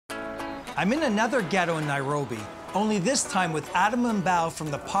I'm in another ghetto in Nairobi, only this time with Adam and Bao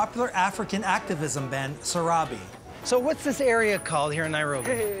from the popular African activism band Sarabi. So what's this area called here in Nairobi?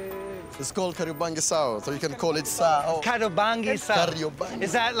 It's called Kariobangi South, or you can call it Sao. Kariobangi South. Kariobangi.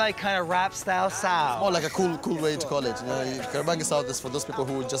 Is that like kind of rap style Sao? More like a cool way to call it. You know, Kariobangi South is for those people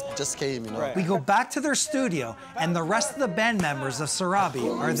who just came, you know. Right. We go back to their studio, and the rest of the band members of Sarabi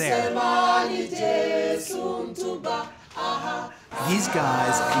are there. These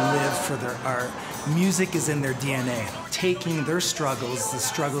guys live for their art. Music is in their DNA, taking their struggles, the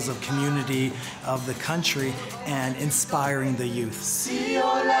struggles of community, of the country, and inspiring the youth. See you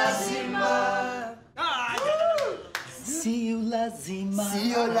lazima. See you lazima.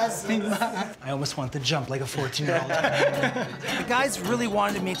 I almost want to jump like a 14-year-old. The guys really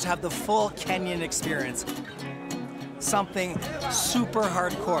wanted me to have the full Kenyan experience, something super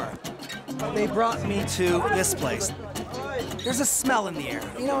hardcore. They brought me to this place. There's a smell in the air,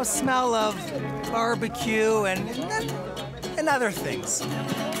 you know, a smell of barbecue and other things.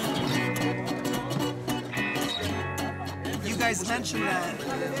 You guys mentioned that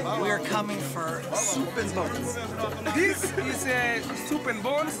we're coming for soup and bones. This is soup and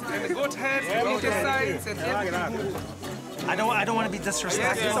bones and goat head and intestines and everything. I don't want to be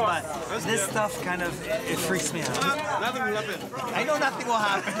disrespectful, but this stuff kind of, it freaks me out. Nothing will happen. I know nothing will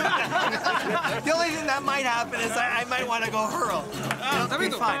happen. The only thing that might happen is I might want to go hurl. Okay,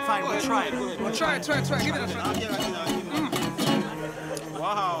 fine, we'll try it. We'll try. Give it a try.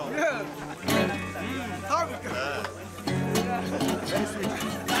 Wow. Yeah. Very sweet.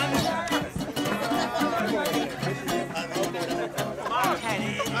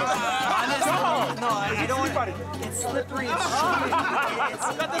 No, I don't want it. It's slippery, it's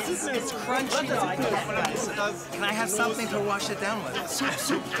chewy, it's crunchy. No, I can't, guys. Can I have something to wash it down with?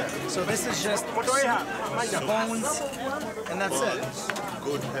 Soup. So this is just bones, and that's it.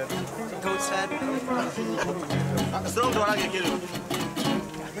 Goat head. Goat's head.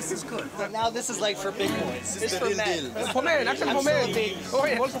 This is good. But now this is like for big boys. This is for men. For men, actually for men. Oh,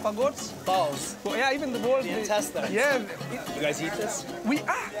 yeah. Also for goats. Balls. Well, yeah, even the balls. The intestines. Yeah. You guys eat this? We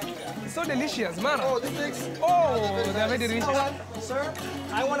are. It's so delicious, man. Oh, this thing's... Oh, they're very delicious. Sir,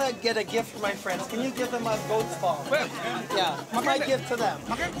 I want to get a gift for my friends. Can you give them a goat's ball? Well, yeah, my gift to them.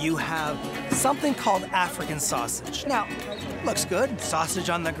 You have something called African sausage. Now, looks good. Sausage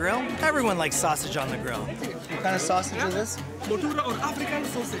on the grill. Everyone likes sausage on the grill. What kind of sausage is this? Motura or African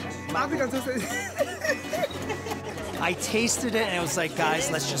sausage. African sausage. I tasted it and it was like, guys,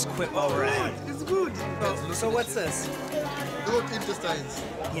 let's just quit while we're ahead. It's good. So what's this? Goat intestines.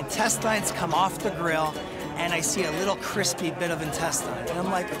 The intestines come off the grill, and I see a little crispy bit of intestine. And I'm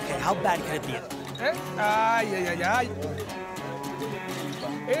like, okay, how bad could it be?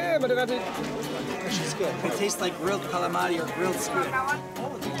 Which is good. It tastes like grilled calamari or grilled squid.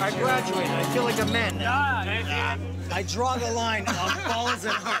 I graduated. I feel like a man now. I draw the line on balls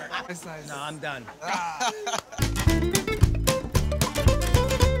and heart. No, I'm done.